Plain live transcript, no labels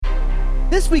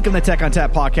This week on the Tech on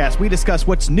Tap podcast, we discuss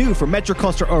what's new for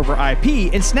MetroCluster over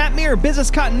IP and SnapMirror business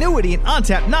continuity in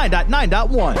ONTAP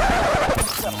 9.9.1.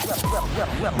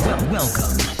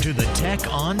 Welcome to the Tech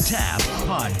on Tap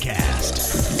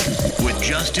podcast with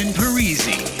Justin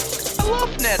Parisi. I love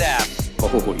NetApp.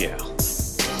 Oh, yeah.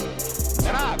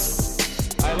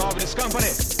 NetApp. I love this company.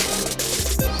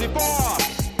 Support.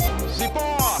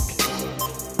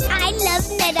 I love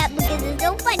NetApp because it's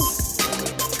so funny.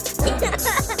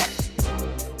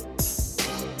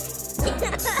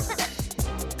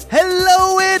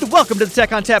 Hello and welcome to the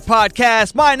Tech on Tap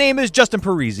podcast. My name is Justin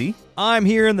Parisi. I'm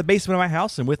here in the basement of my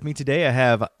house, and with me today I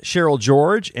have Cheryl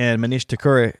George and Manish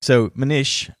Thakure. So,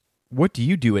 Manish, what do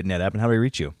you do at NetApp and how do we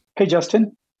reach you? Hey,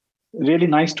 Justin. Really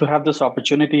nice to have this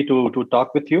opportunity to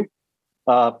talk with you.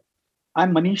 I'm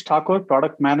Manish Thakure,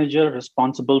 product manager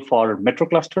responsible for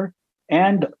MetroCluster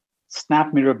and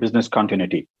SnapMirror business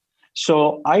continuity.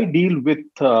 So I deal with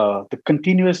the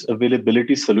continuous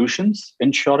availability solutions,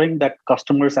 ensuring that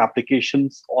customers'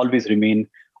 applications always remain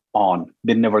on;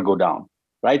 they never go down.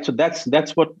 Right. So that's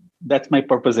my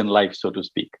purpose in life, so to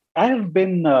speak. I have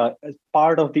been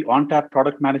part of the ONTAP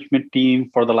product management team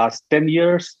for the last 10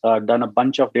 years. Done a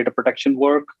bunch of data protection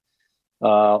work.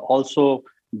 Also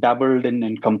dabbled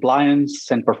in compliance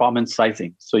and performance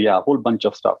sizing. So yeah, a whole bunch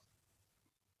of stuff.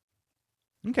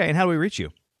 Okay, and how do we reach you?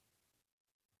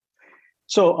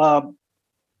 So,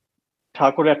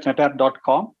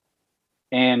 Thakure@netapp.com,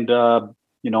 and my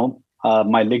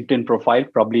LinkedIn profile.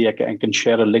 Probably I can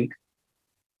share a link.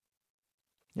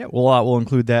 Yeah, we'll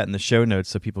include that in the show notes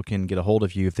so people can get a hold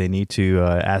of you if they need to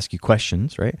ask you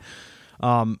questions. Right?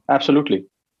 Absolutely.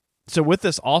 So, with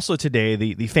us also today,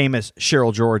 the famous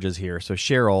Cheryl George is here. So,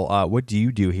 Cheryl, what do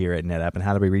you do here at NetApp, and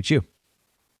how do we reach you?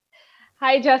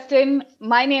 Hi, Justin.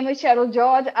 My name is Cheryl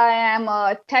George. I am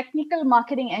a technical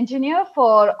marketing engineer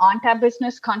for ONTAP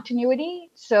Business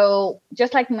Continuity. So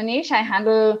just like Manish, I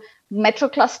handle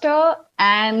MetroCluster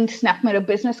and SnapMirror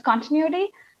Business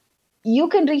Continuity. You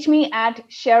can reach me at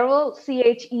Cheryl,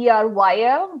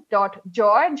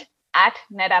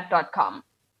 CHERYL.George@netapp.com.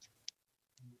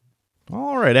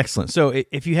 All right, excellent. So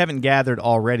if you haven't gathered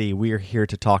already, we are here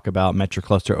to talk about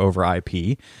MetroCluster over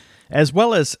IP, as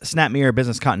well as SnapMirror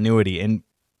business continuity. And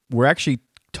we're actually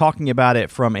talking about it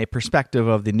from a perspective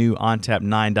of the new ONTAP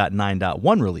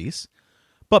 9.9.1 release.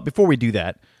 But before we do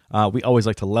that, we always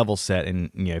like to level set. And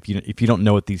if you don't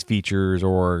know what these features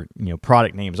or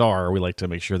product names are, we like to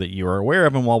make sure that you are aware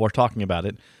of them while we're talking about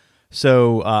it.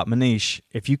 So, Manish,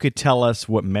 if you could tell us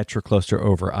what MetroCluster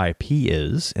over IP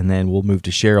is, and then we'll move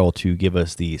to Cheryl to give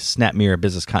us the SnapMirror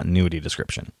business continuity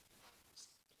description.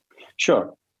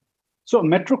 Sure. So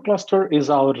MetroCluster is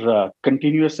our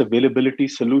continuous availability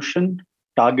solution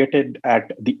targeted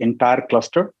at the entire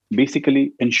cluster,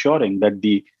 basically ensuring that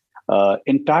the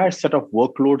entire set of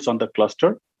workloads on the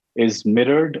cluster is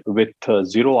mirrored with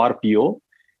zero RPO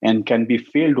and can be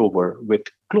failed over with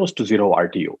close to zero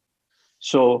RTO.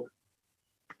 So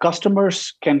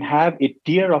customers can have a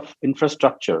tier of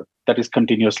infrastructure that is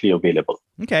continuously available.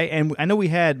 Okay, and I know we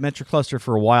had MetroCluster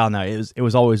for a while now. It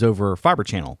was always over Fiber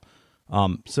Channel.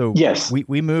 So yes,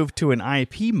 we moved to an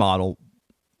IP model.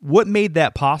 What made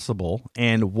that possible,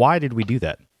 and why did we do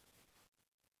that?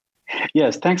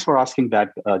 Yes, thanks for asking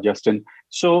that, Justin.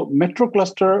 So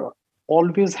MetroCluster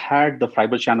always had the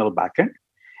Fiber Channel backend,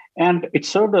 and it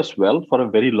served us well for a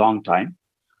very long time.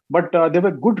 But there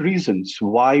were good reasons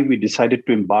why we decided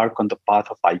to embark on the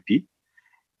path of IP.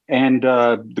 And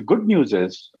the good news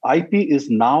is IP is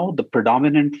now the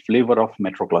predominant flavor of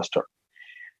MetroCluster.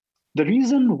 The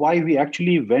reason why we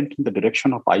actually went in the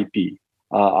direction of IP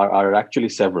are actually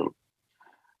several.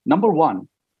 Number one,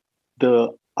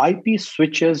 the IP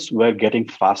switches were getting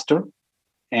faster,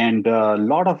 and a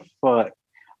lot of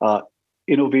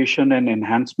innovation and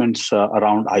enhancements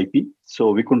around IP.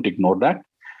 So we couldn't ignore that.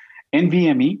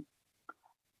 NVMe.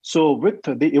 So with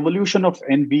the evolution of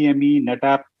NVMe,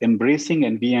 NetApp embracing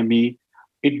NVMe,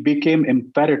 it became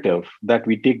imperative that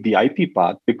we take the IP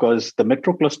path because the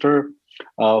MetroCluster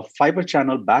Fiber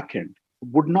Channel backend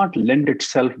would not lend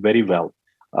itself very well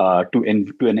to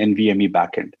an NVMe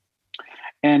backend.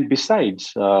 And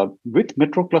besides, with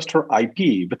MetroCluster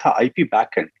IP, with our IP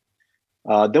backend,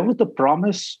 there was the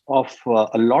promise of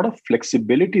a lot of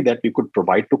flexibility that we could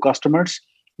provide to customers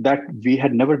that we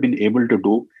had never been able to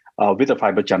do with a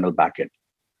Fiber Channel backend.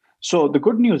 So the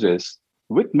good news is,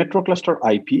 with MetroCluster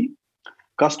IP,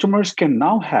 customers can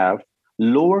now have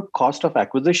lower cost of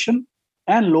acquisition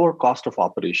and lower cost of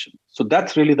operation. So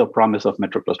that's really the promise of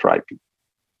MetroCluster IP.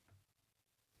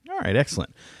 All right,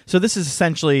 excellent. So this is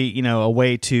essentially, a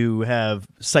way to have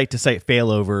site-to-site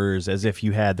failovers as if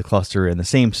you had the cluster in the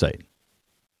same site.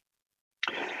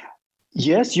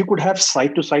 Yes, you could have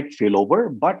site-to-site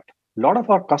failover, but a lot of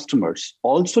our customers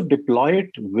also deploy it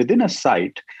within a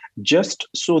site just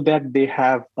so that they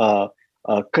have a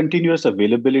continuous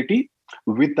availability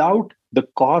without the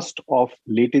cost of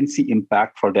latency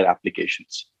impact for their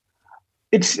applications.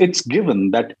 It's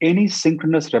given that any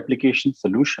synchronous replication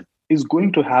solution is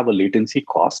going to have a latency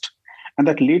cost, and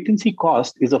that latency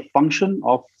cost is a function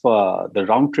of the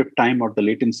round trip time or the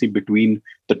latency between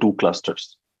the two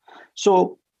clusters.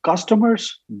 So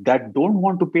customers that don't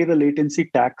want to pay the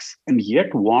latency tax and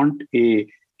yet want a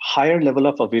higher level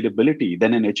of availability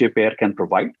than an HA pair can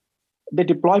provide, they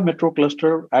deploy Metro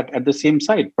Cluster at the same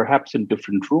site, perhaps in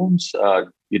different rooms,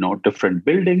 different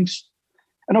buildings.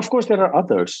 And of course, there are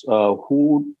others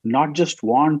who not just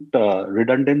want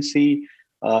redundancy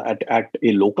at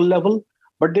a local level,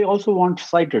 but they also want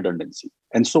site redundancy.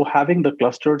 And so having the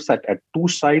clusters at two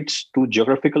sites, two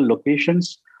geographical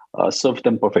locations, serves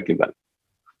them perfectly well.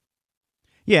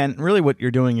 Yeah, and really what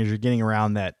you're doing is you're getting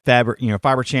around that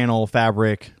fiber channel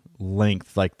fabric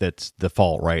length, like that's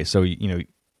default, right? So,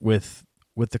 with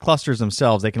the clusters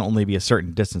themselves, they can only be a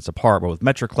certain distance apart, but with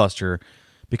Metro Cluster,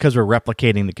 because we're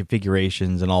replicating the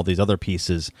configurations and all these other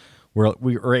pieces,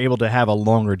 we're able to have a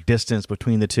longer distance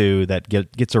between the two that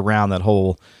gets around that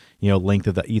whole, length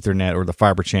of the Ethernet or the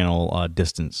fiber channel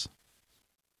distance.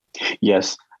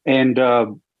 Yes, and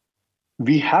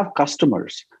we have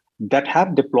customers that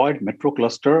have deployed Metro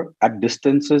Cluster at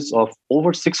distances of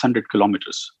over 600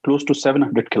 kilometers, close to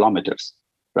 700 kilometers,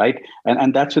 right?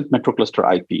 And that's with Metro Cluster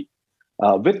IP.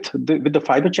 With the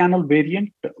fiber channel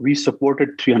variant, we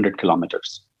supported 300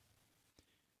 kilometers.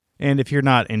 And if you're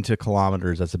not into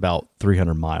kilometers, that's about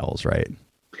 300 miles, right?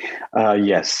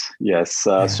 Yes.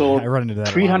 So I run into that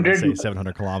 300, say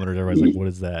 700 kilometers. Everybody's like, "What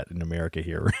is that in America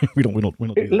here?" we don't do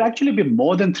It'll that. actually be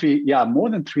more than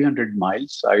 300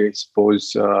 miles, I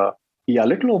suppose. A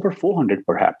little over 400,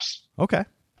 perhaps. Okay,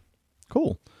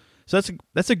 cool. So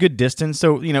that's a good distance.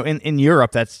 So in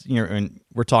Europe, that's and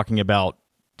we're talking about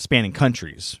spanning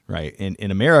countries, right? In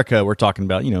America, we're talking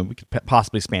about we could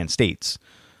possibly span states.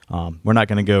 We're not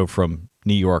going to go from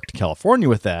New York to California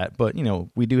with that, but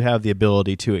we do have the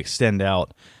ability to extend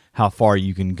out how far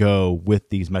you can go with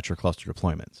these Metro Cluster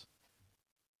deployments.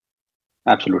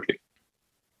 Absolutely.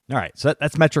 All right, so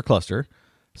that's Metro Cluster.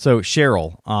 So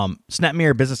Cheryl,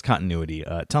 SnapMirror Business Continuity.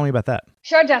 Tell me about that.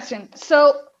 Sure, Justin.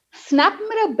 So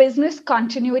SnapMirror Business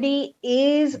Continuity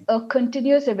is a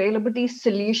continuous availability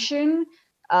solution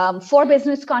for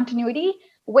business continuity,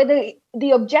 where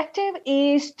the objective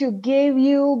is to give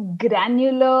you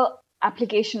granular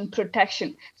application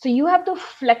protection. So you have the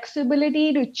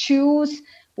flexibility to choose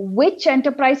which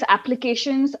enterprise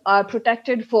applications are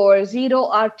protected for zero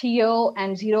RTO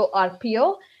and zero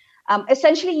RPO.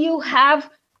 Essentially, you have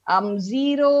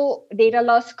zero data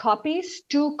loss copies,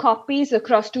 2 copies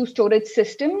across 2 storage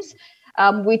systems,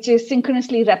 which is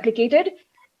synchronously replicated.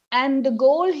 And the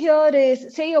goal here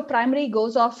is, say your primary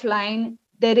goes offline,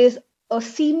 there is a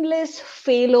seamless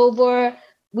failover,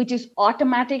 which is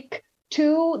automatic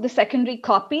to the secondary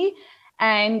copy,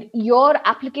 and your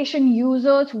application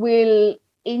users will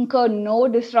incur no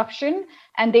disruption,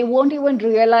 and they won't even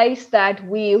realize that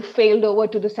we failed over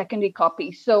to the secondary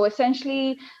copy. So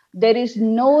essentially, there is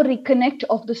no reconnect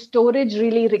of the storage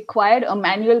really required. A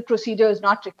manual procedure is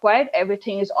not required.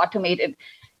 Everything is automated.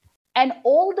 And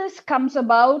all this comes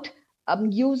about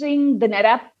using the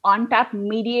NetApp ONTAP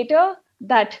mediator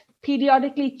that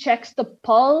periodically checks the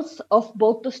pulse of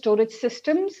both the storage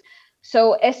systems.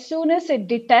 So as soon as it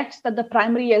detects that the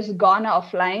primary has gone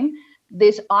offline,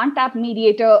 this ONTAP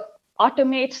mediator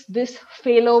automates this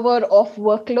failover of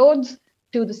workloads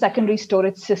to the secondary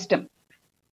storage system.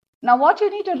 Now, what you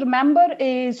need to remember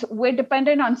is we're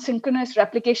dependent on synchronous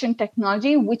replication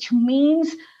technology, which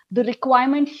means the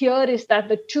requirement here is that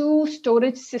the 2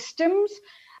 storage systems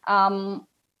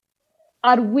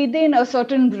are within a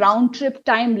certain round trip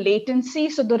time latency.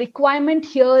 So the requirement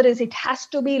here is it has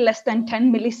to be less than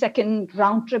 10 millisecond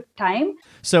round trip time.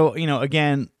 So,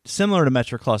 again, similar to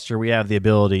Metro Cluster, we have the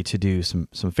ability to do some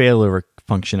failover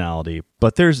functionality,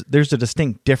 but there's a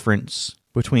distinct difference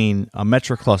between a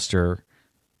Metro Cluster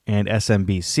and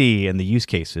SMBC and the use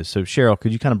cases. So Cheryl,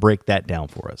 could you kind of break that down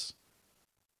for us?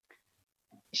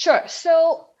 Sure.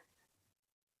 So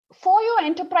for your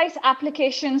enterprise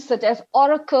applications such as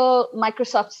Oracle,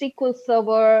 Microsoft SQL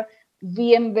Server,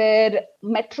 VMware,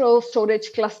 Metro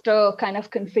Storage Cluster kind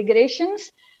of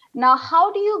configurations, now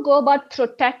how do you go about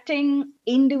protecting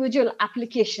individual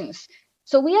applications?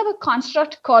 So we have a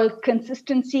construct called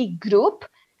consistency group.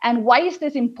 And why is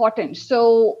this important?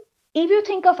 So if you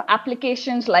think of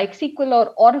applications like SQL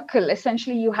or Oracle,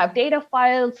 essentially you have data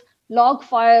files, log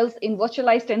files. In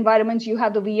virtualized environments, you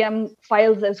have the VM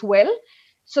files as well.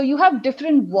 So you have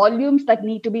different volumes that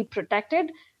need to be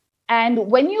protected.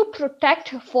 And when you protect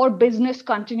for business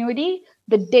continuity,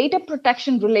 the data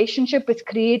protection relationship is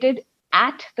created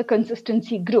at the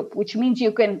consistency group, which means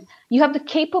you have the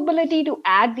capability to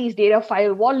add these data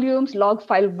file volumes, log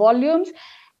file volumes.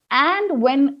 And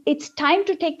when it's time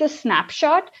to take the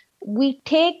snapshot, we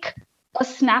take a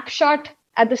snapshot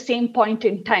at the same point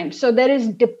in time. So there is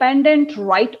dependent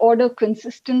write order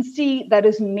consistency that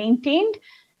is maintained.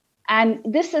 And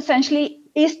this essentially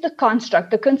is the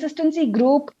construct. The consistency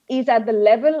group is at the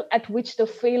level at which the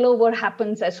failover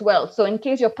happens as well. So in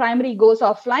case your primary goes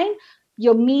offline,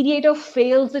 your mediator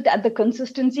fails it at the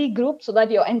consistency group so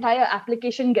that your entire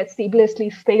application gets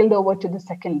seamlessly failed over to the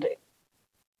secondary.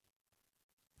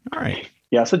 All right.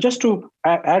 Yeah. So just to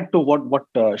add to what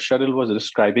Cheryl was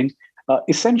describing,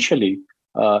 essentially,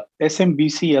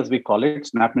 SMBC, as we call it,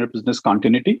 SnapMirror Business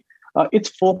Continuity, it's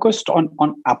focused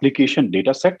on application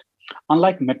data set,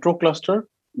 unlike MetroCluster,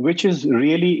 which is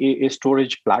really a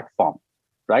storage platform,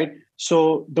 right?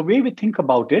 So the way we think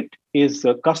about it is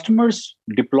customers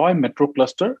deploy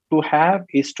MetroCluster to have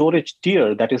a storage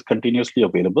tier that is continuously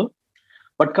available,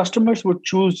 but customers would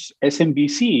choose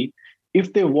SMBC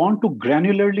if they want to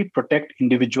granularly protect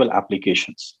individual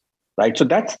applications, right? So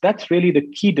that's really the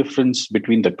key difference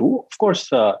between the two. Of course,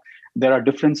 there are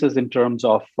differences in terms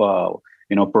of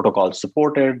protocols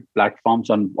supported, platforms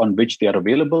on which they are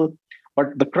available,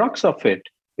 but the crux of it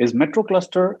is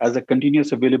MetroCluster as a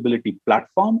continuous availability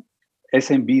platform,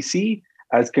 SMBC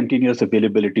as continuous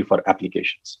availability for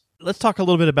applications. Let's talk a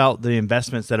little bit about the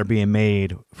investments that are being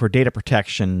made for data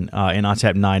protection in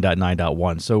ONTAP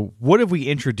 9.9.1. So what have we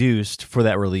introduced for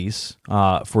that release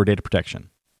for data protection?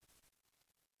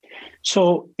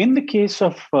 So in the case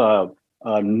of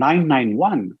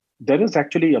 9.9.1, there is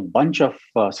actually a bunch of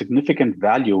significant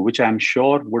value, which I'm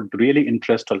sure would really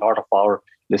interest a lot of our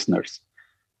listeners.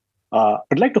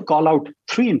 I'd like to call out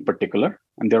three in particular,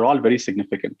 and they're all very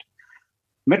significant.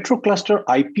 MetroCluster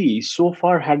IP so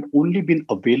far had only been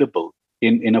available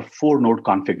in a 4-node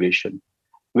configuration,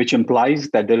 which implies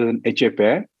that there is an HA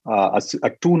pair, a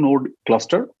 2-node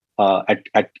cluster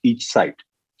at each site.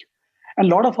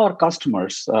 And a lot of our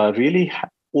customers really,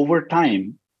 over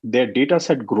time, their data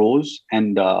set grows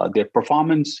and their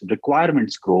performance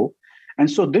requirements grow. And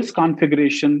so this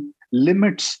configuration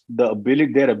limits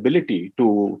their ability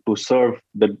to serve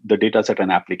the data set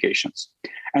and applications.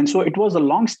 And so it was a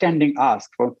long-standing ask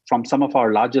from some of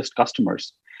our largest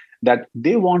customers that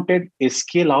they wanted a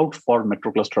scale out for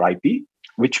MetroCluster IP,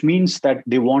 which means that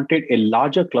they wanted a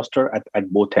larger cluster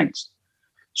at both ends.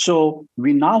 So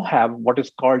we now have what is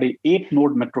called a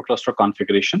 8-node MetroCluster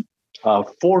configuration,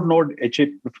 4-node HA,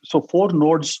 so 4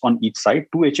 nodes on each side,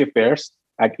 2 HA pairs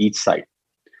at each side.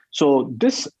 So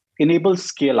this enables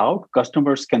scale out.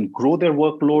 Customers can grow their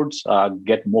workloads,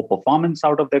 get more performance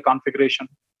out of their configuration.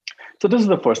 So this is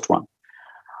the first one.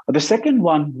 The second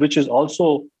one, which is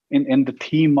also in the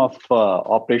theme of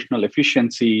operational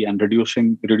efficiency and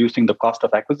reducing the cost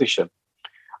of acquisition,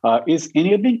 is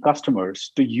enabling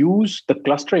customers to use the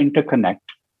cluster interconnect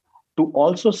to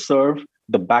also serve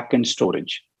the backend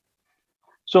storage.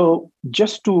 So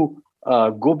just to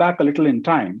go back a little in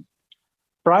time,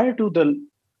 prior to the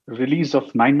release of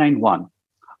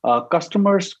 9.9.1,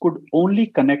 customers could only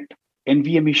connect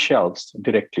NVMe shelves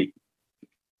directly.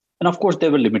 And of course,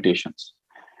 there were limitations.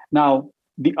 Now,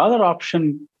 the other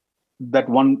option that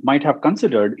one might have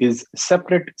considered is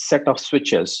separate set of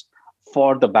switches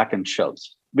for the backend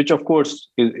shelves, which of course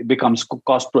becomes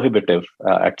cost prohibitive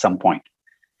at some point.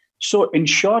 So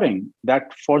ensuring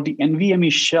that for the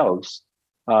NVMe shelves,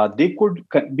 they could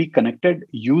be connected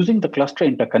using the cluster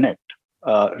interconnect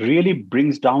really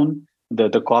brings down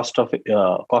the cost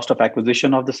of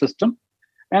acquisition of the system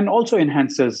and also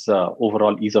enhances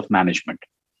overall ease of management.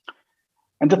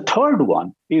 And the third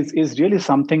one is really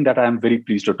something that I'm very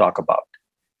pleased to talk about.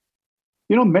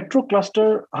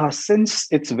 MetroCluster, since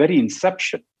its very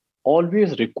inception,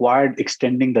 always required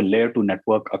extending the layer 2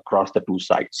 network across the two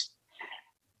sites.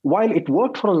 While it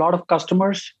worked for a lot of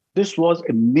customers, this was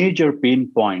a major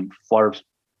pain point for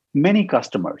many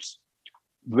customers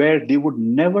where they would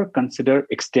never consider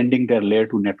extending their layer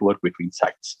 2 network between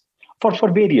sites for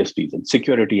various reasons,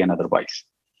 security and otherwise.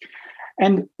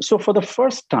 And so for the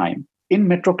first time in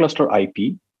MetroCluster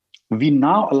IP, we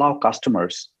now allow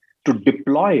customers to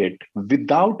deploy it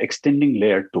without extending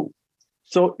layer 2.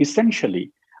 So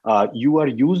essentially, you are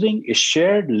using a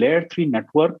shared layer 3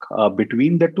 network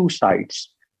between the two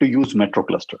sites to use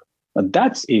MetroCluster.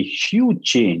 That's a huge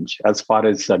change as far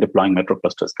as deploying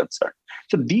MetroCluster is concerned.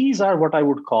 So these are what I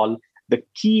would call the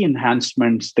key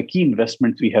enhancements, the key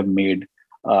investments we have made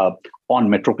on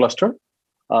Metro Cluster.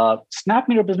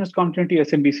 SnapMirror Business Continuity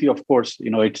SMBC, of course,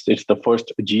 it's the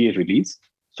first GA release.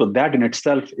 So that in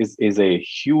itself is a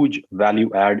huge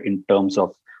value add in terms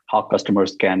of how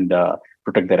customers can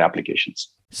protect their applications.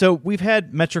 So we've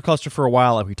had Metro Cluster for a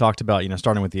while, like we talked about,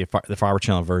 starting with the Fiber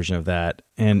Channel version of that.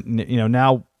 And,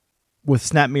 now with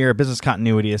SnapMirror Business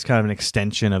Continuity, it's kind of an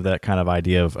extension of that kind of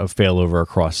idea of failover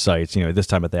across sites, this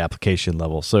time at the application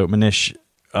level. So Manish,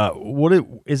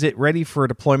 is it ready for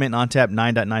deployment in ONTAP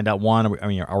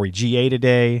 9.9.1? Are we GA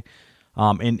today?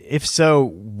 And if so,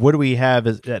 what do we have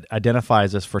that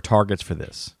identifies us for targets for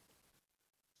this?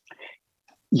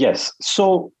 Yes.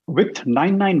 So with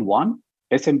 9.9.1,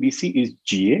 SMBC is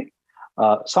GA.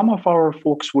 Some of our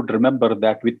folks would remember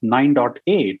that with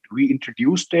 9.8, we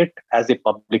introduced it as a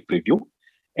public preview.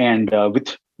 And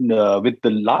with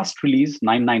the last release,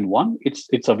 9.9.1,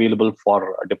 it's available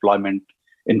for deployment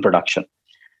in production.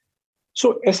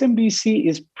 So SMBC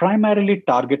is primarily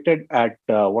targeted at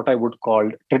what I would call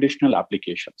traditional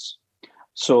applications.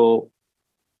 So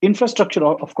infrastructure,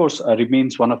 of course,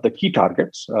 remains one of the key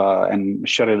targets. And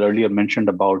Cheryl earlier mentioned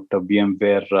about the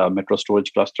VMware Metro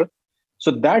Storage Cluster. So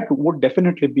that would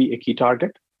definitely be a key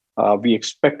target. We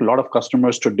expect a lot of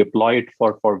customers to deploy it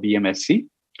for VMSC.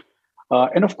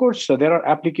 And of course, there are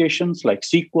applications like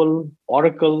SQL,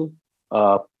 Oracle,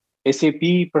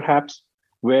 SAP, perhaps,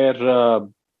 where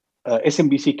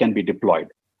SMBC can be deployed.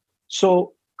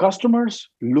 So customers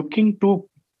looking to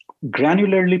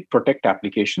granularly protect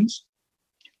applications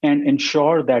and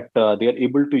ensure that they are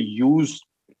able to use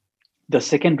the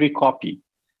secondary copy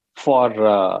for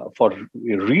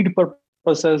read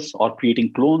purposes or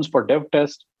creating clones for dev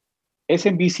test,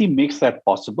 SMBC makes that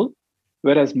possible.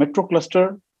 Whereas Metro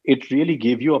Cluster, it really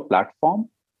gave you a platform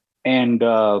and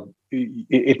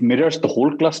it mirrors the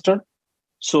whole cluster.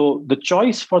 So the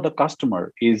choice for the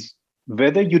customer is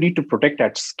whether you need to protect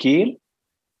at scale.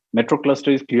 Metro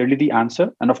Cluster is clearly the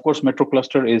answer. And of course, Metro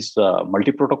Cluster is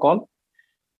multi-protocol.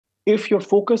 If your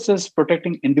focus is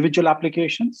protecting individual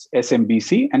applications,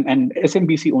 SMBC, and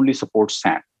SMBC only supports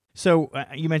SAN. So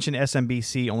you mentioned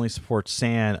SMBC only supports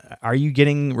SAN. Are you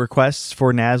getting requests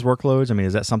for NAS workloads? I mean,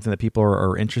 is that something that people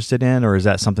are interested in, or is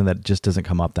that something that just doesn't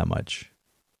come up that much?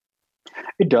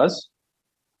 It does.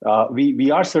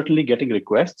 We are certainly getting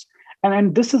requests,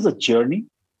 and this is a journey.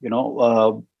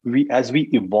 As we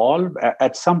evolve,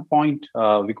 at some point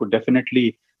we could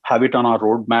definitely have it on our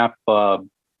roadmap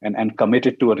and commit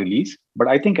it to a release. But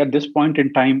I think at this point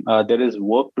in time, there is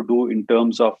work to do in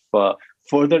terms of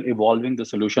further evolving the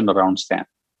solution around SAN.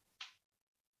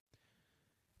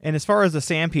 And as far as the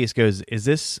SAN piece goes, is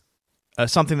this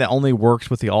something that only works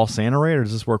with the all SAN array, or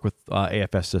does this work with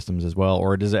AFS systems as well,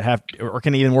 or does it have, or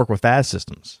can it even work with FAS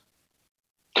systems?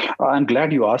 I'm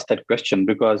glad you asked that question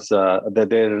because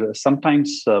there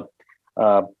sometimes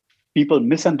people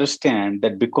misunderstand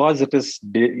that because it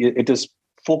is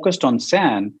focused on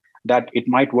SAN that it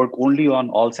might work only on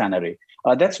all SAN array.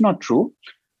 That's not true.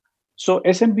 So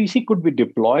SMBC could be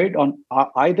deployed on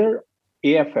either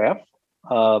AFF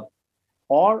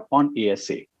or on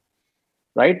ASA,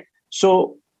 right?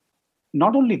 So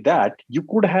not only that, you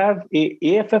could have a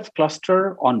AFF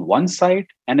cluster on one side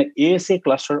and an ASA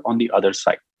cluster on the other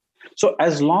side. So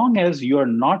as long as you are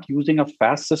not using a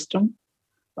FAS system,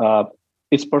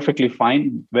 it's perfectly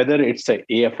fine, whether it's an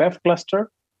AFF cluster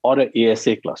or an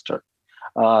ASA cluster.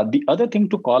 The other thing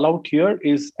to call out here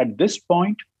is at this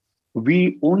point,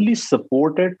 we only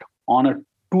support it on a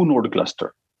 2-node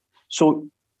cluster. So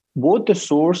both the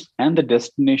source and the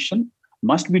destination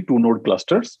must be 2-node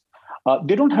clusters.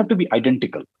 They don't have to be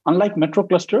identical. Unlike Metro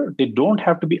Cluster, they don't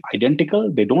have to be identical.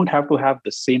 They don't have to have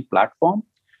the same platform.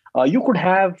 You could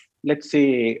have, let's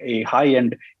say, a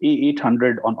high-end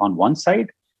A800 on one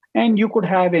side, and you could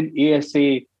have an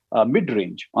ASA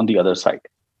mid-range on the other side,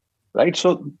 right?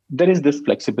 So there is this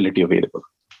flexibility available.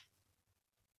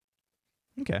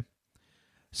 Okay.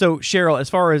 So Cheryl, as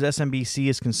far as SMBC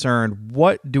is concerned,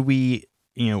 what do we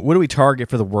target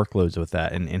for the workloads with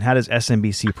that? And how does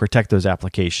SMBC protect those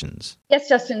applications? Yes,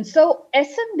 Justin. So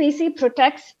SMBC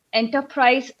protects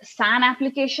enterprise SAN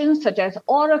applications such as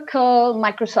Oracle,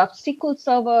 Microsoft SQL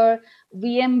Server,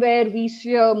 VMware,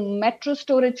 vSphere, Metro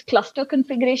Storage Cluster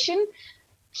configuration.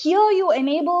 Here you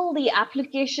enable the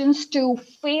applications to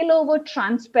fail over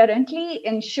transparently,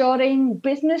 ensuring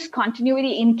business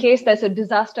continuity in case there's a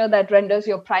disaster that renders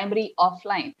your primary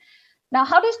offline. Now,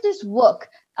 how does this work?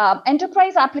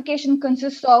 Enterprise application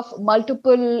consists of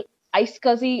multiple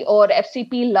iSCSI or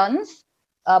FCP LUNs.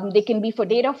 They can be for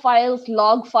data files,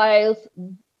 log files,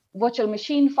 virtual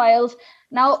machine files.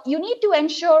 Now, you need to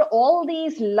ensure all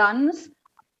these LUNs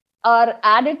are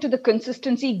added to the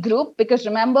consistency group, because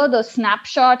remember, the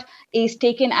snapshot is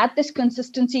taken at this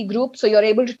consistency group. So you're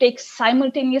able to take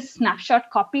simultaneous snapshot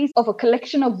copies of a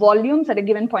collection of volumes at a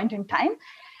given point in time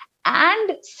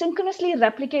and synchronously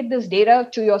replicate this data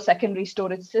to your secondary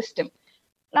storage system.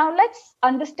 Now, let's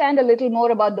understand a little more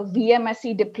about the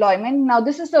VMSE deployment. Now,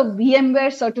 this is a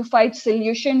VMware certified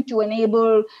solution to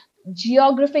enable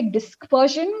geographic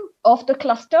dispersion of the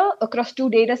cluster across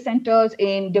 2 data centers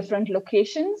in different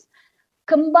locations,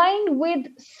 combined with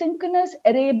synchronous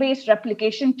array-based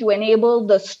replication to enable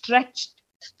the stretched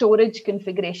storage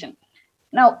configuration.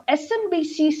 Now,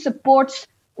 SMBC supports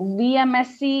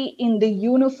VMSE in the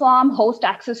uniform host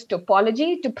access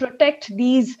topology to protect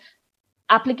these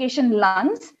application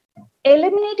LUNs,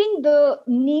 eliminating the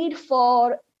need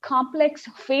for complex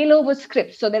failover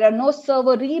scripts. So there are no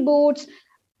server reboots,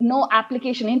 no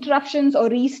application interruptions or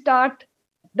restart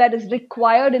that is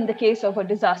required in the case of a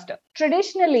disaster.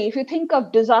 Traditionally, if you think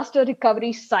of disaster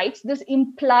recovery sites, this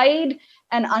implied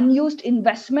an unused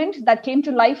investment that came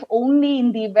to life only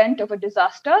in the event of a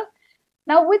disaster.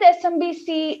 Now, with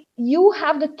SMBC, you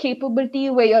have the capability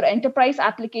where your enterprise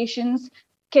applications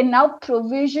can now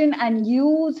provision and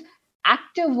use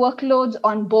active workloads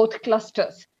on both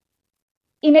clusters.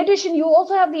 In addition, you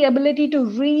also have the ability to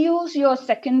reuse your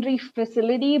secondary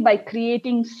facility by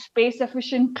creating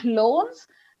space-efficient clones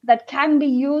that can be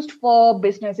used for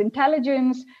business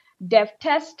intelligence, dev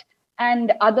test,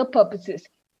 and other purposes.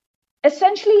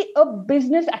 Essentially, a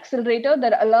business accelerator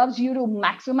that allows you to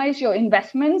maximize your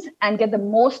investments and get the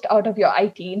most out of your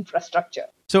IT infrastructure.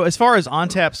 So as far as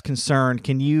ONTAP's concerned,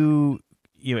 can you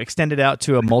extend it out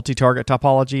to a multi-target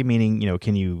topology? Meaning,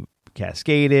 can you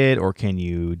cascade it, or can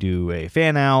you do a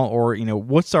fan out, or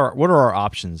what are our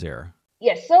options there?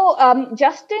 Yes. So,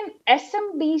 Justin,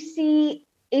 SMBC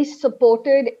is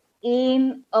supported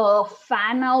in a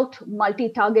fan out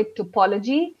multi-target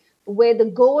topology, where the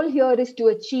goal here is to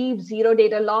achieve zero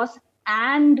data loss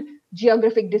and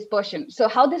geographic dispersion. So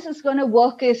how this is going to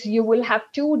work is you will have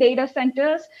 2 data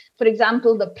centers, for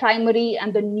example, the primary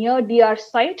and the near DR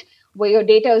site, where your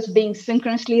data is being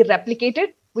synchronously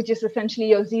replicated, which is essentially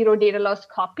your zero data loss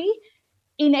copy.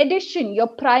 In addition, your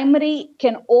primary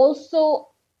can also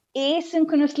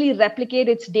asynchronously replicate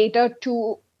its data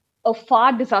to a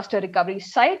far disaster recovery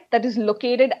site that is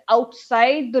located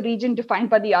outside the region defined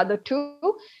by the other 2,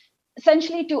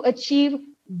 essentially to achieve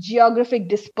geographic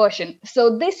dispersion.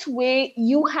 So this way,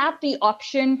 you have the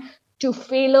option to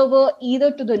failover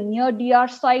either to the near DR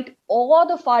site or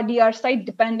the far DR site,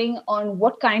 depending on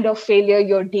what kind of failure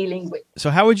you're dealing with.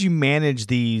 So how would you manage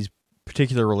these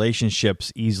particular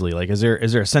relationships easily? Like, is there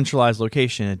a centralized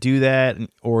location to do that,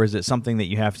 or is it something that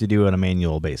you have to do on a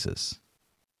manual basis?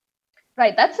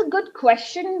 Right, that's a good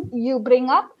question you bring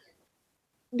up.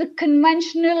 The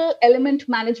conventional element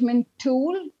management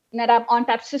tool, NetApp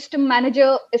ONTAP System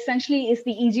Manager, essentially is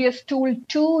the easiest tool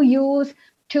to use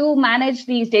to manage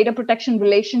these data protection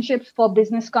relationships for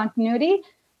business continuity.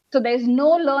 So there's no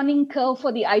learning curve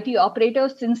for the IT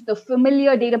operators, since the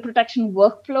familiar data protection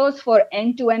workflows for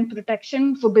end-to-end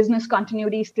protection for business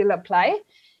continuity still apply.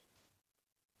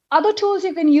 Other tools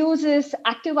you can use is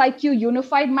ActiveIQ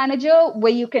Unified Manager,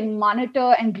 where you can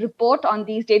monitor and report on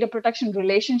these data protection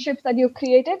relationships that you've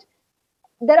created.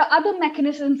 There are other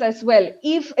mechanisms as well.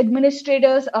 If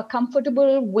administrators are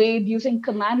comfortable with using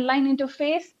command line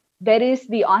interface, there is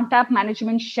the ONTAP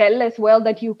management shell as well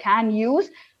that you can use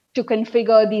to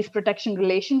configure these protection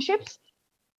relationships.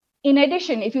 In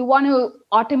addition, if you want to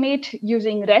automate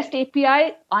using REST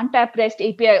API, ONTAP REST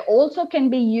API also can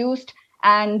be used,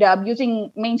 and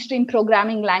using mainstream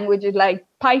programming languages like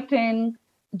Python,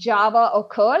 Java, or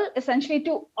Curl, essentially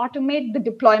to automate the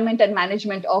deployment and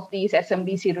management of these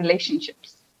SMBC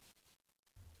relationships.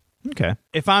 Okay.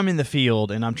 If I'm in the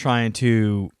field and I'm trying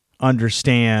to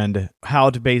understand how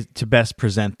to best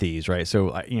present these, right?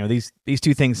 So, these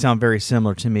 2 things sound very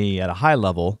similar to me at a high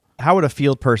level. How would a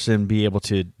field person be able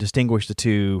to distinguish the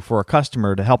 2 for a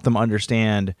customer to help them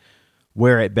understand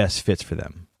where it best fits for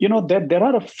them? There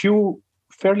are a few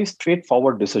fairly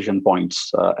straightforward decision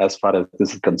points as far as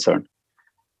this is concerned.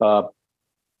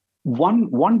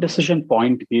 One decision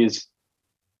point is,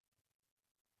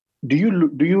 do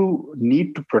you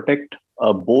need to protect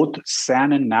both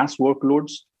SAN and NAS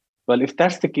workloads? Well, if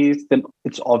that's the case, then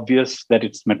it's obvious that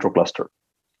it's Metro Cluster,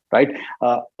 right?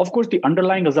 Of course, the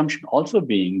underlying assumption also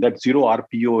being that zero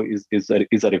RPO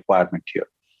is a requirement here.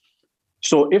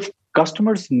 So if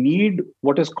customers need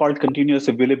what is called continuous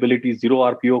availability, zero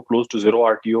RPO, close to zero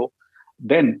RTO,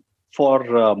 then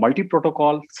for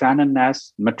multi-protocol, SAN and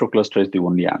NAS, Metro Cluster is the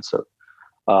only answer.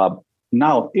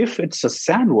 Now, if it's a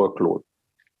SAN workload,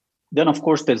 Then, of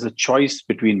course, there's a choice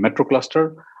between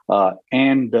MetroCluster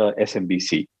and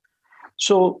SMBC.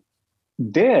 So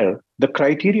there, the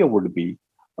criteria would be,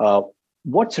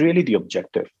 what's really the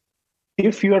objective?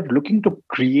 If you are looking to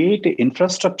create an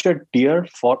infrastructure tier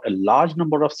for a large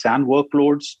number of SAN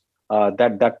workloads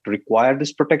that require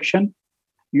this protection,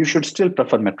 you should still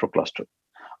prefer MetroCluster.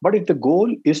 But if the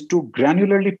goal is to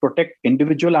granularly protect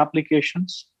individual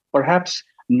applications, perhaps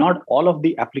not all of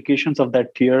the applications of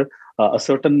that tier, a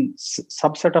certain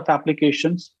subset of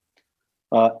applications,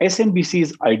 SMBC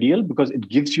is ideal because it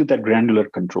gives you that granular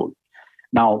control.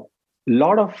 Now, a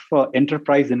lot of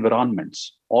enterprise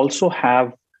environments also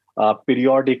have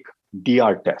periodic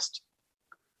DR tests.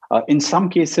 In some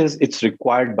cases, it's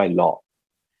required by law.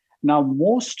 Now,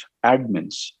 most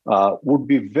admins would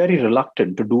be very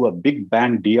reluctant to do a big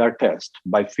bang DR test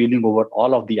by failing over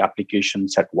all of the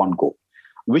applications at one go,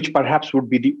 which perhaps would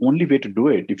be the only way to do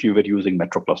it if you were using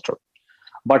MetroCluster.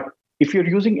 But if you're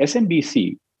using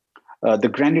SMBC, the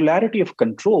granularity of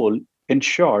control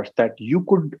ensures that you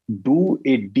could do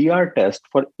a DR test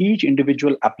for each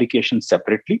individual application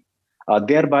separately,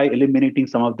 thereby eliminating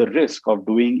some of the risk of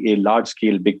doing a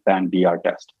large-scale Big Bang DR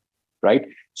test, right?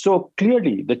 So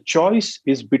clearly, the choice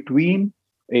is between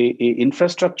a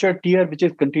infrastructure tier, which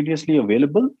is continuously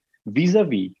available,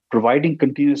 vis-a-vis providing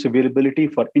continuous availability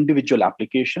for individual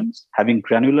applications, having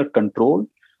granular control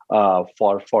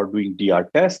for doing DR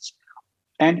tests,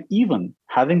 and even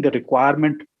having the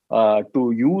requirement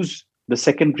to use the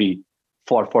secondary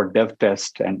for dev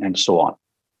test and so on,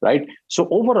 right? So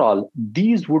overall,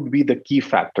 these would be the key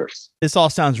factors. This all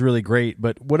sounds really great,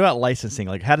 but what about licensing?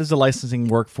 Like, how does the licensing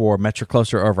work for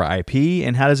MetroCluster over IP,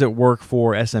 and how does it work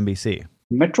for SMBC?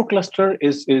 MetroCluster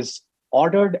is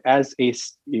ordered as a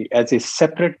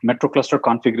separate MetroCluster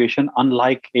configuration,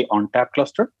 unlike a ONTAP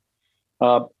cluster.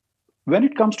 When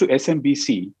it comes to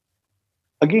SMBC,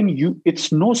 again,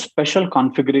 it's no special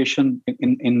configuration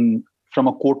in from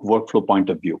a quote workflow point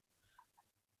of view.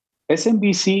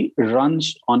 SMBC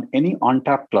runs on any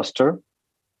ONTAP cluster.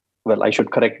 Well, I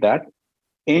should correct that.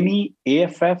 Any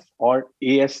AFF or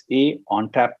ASA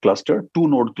ONTAP cluster,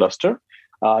 2-node cluster,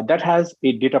 that has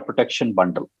a data protection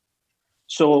bundle.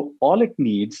 So all it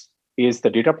needs is the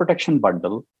data protection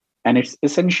bundle, and it's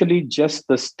essentially just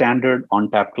the standard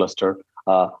ONTAP cluster.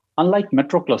 Unlike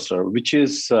MetroCluster, which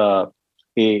is a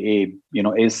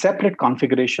separate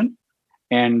configuration,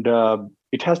 and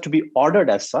it has to be ordered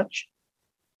as such.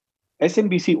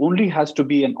 SMBC only has to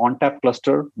be an ONTAP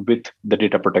cluster with the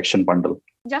data protection bundle.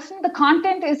 Justin, the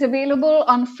content is available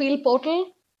on Field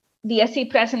Portal, the SE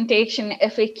presentation,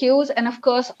 FAQs, and of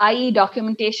course, IE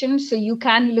documentation. So you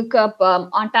can look up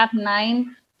ONTAP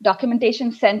 9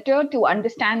 Documentation Center to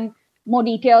understand more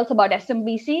details about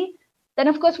SMBC. Then,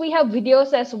 of course, we have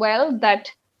videos as well that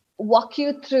walk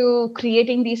you through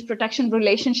creating these protection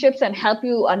relationships and help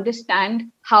you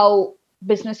understand how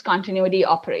business continuity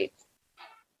operates.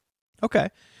 Okay.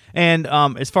 And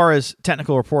as far as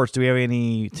technical reports, do we have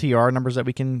any TR numbers that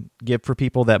we can give for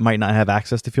people that might not have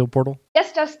access to Field Portal?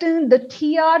 Yes, Justin. The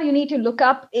TR you need to look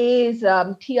up is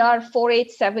TR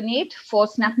 4878 for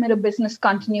SnapMirror Business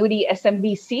Continuity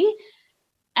SMBC.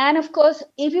 And of course,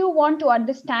 if you want to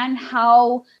understand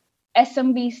how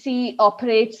SMBC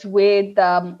operates with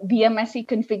VMSE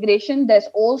configuration, there's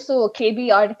also a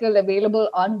KB article available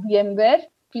on VMware.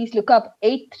 Please look up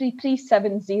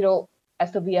 83370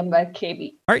 as the VMware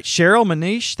KB. All right, Cheryl,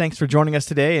 Manish, thanks for joining us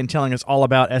today and telling us all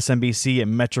about SMBC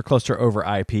and MetroCluster over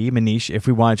IP. Manish, if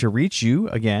we wanted to reach you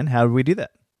again, how do we do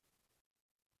that?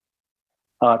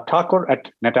 Thakur at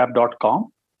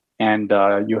netapp.com. And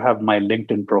you have my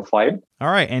LinkedIn profile. All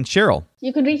right. And Cheryl?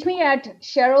 You can reach me at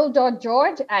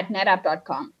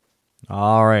cheryl.george@netapp.com.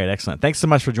 All right. Excellent. Thanks so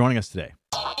much for joining us today.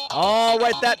 All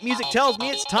right. That music tells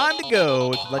me it's time to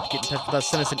go. If you'd like to get in touch with us,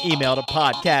 send us an email to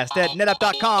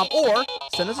podcast@netapp.com or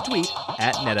send us a tweet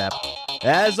 @netapp.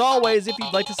 As always, if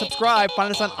you'd like to subscribe, find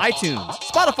us on iTunes,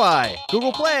 Spotify,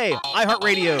 Google Play,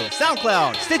 iHeartRadio,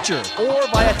 SoundCloud, Stitcher, or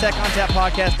via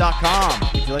TechOnTapPodcast.com.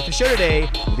 If you like the show today,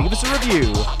 leave us a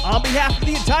review. On behalf of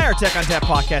the entire Tech on Tap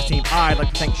podcast team, I'd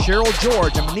like to thank Cheryl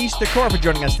George and Manish Thakur for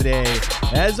joining us today.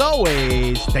 As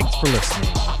always, thanks for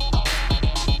listening.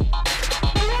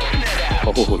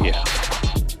 Oh, yeah.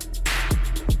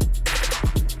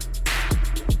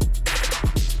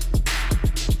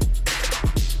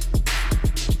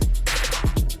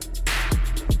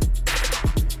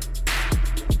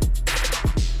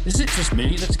 Is it just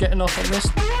me that's getting off on this?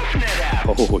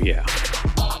 Oh, yeah.